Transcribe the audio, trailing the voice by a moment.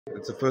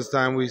It's the first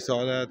time we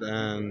saw that,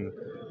 and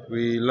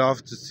we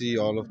love to see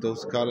all of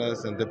those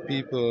colors and the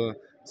people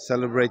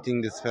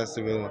celebrating this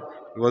festival.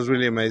 It was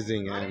really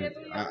amazing, and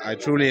I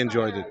truly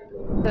enjoyed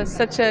it.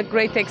 Such a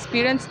great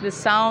experience, the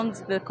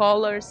sounds, the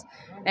colors,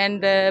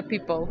 and the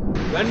people.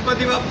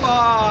 Ganpati Bappa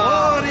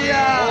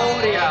Morya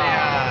Morya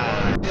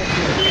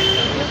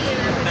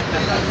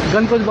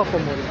Ganpati Bappa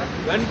Moria.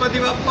 Ganpati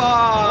Bappa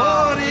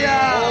Morya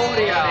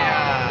Morya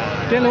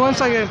Tell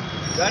once again.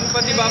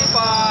 Ganpati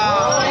Bappa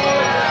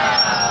Morya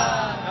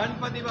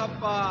Ganpati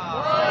Bappa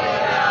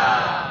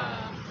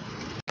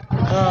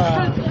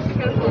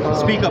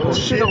Speak up.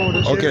 Okay.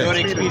 Your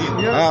experience.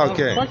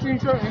 Okay. First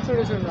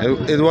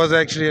introduction. It was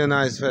actually a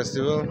nice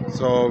festival,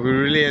 so we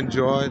really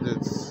enjoyed.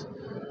 It's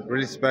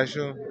really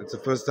special. It's the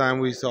first time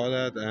we saw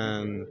that,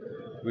 and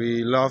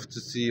we love to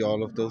see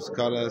all of those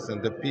colors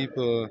and the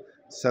people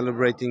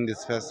celebrating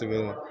this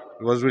festival.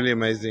 It was really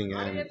amazing,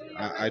 and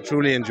I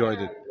truly enjoyed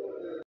it.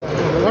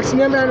 What's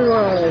name and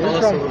which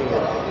from?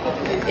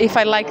 If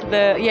I like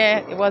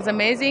it was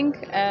amazing.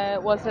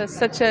 Was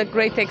such a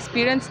great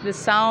experience, the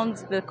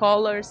sounds, the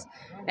colors,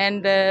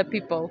 and the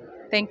people.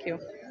 Thank you.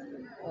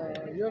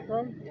 You're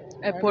from?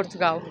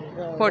 Portugal.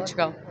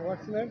 Portugal.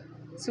 What's name?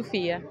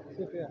 Sofia.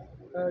 Sophia.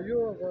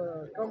 You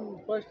come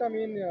first time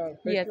in Yes.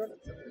 festival?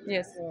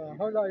 Yes.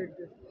 How like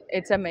it?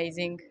 It's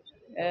amazing.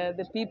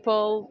 The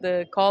people,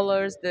 the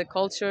colors, the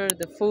culture,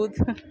 the food,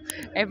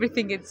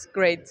 everything is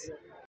great.